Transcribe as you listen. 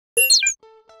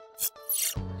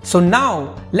So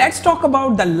now let's talk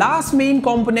about the last main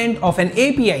component of an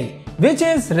API, which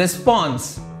is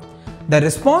response. The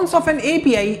response of an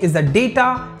API is the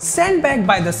data sent back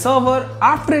by the server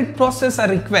after it processes a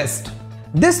request.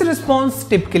 This response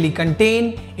typically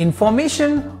contains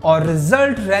information or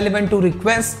result relevant to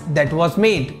request that was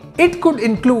made. It could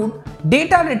include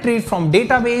data retrieved from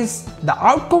database, the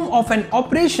outcome of an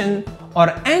operation,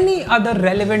 or any other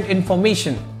relevant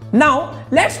information. Now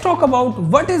let's talk about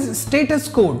what is status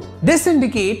code. This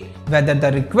indicates whether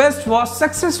the request was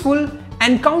successful,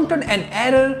 encountered an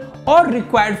error, or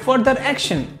required further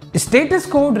action. Status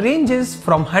code ranges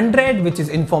from 100, which is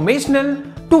informational,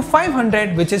 to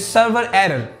 500, which is server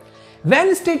error.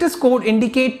 When status code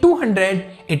indicates 200,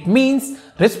 it means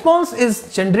response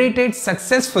is generated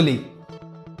successfully.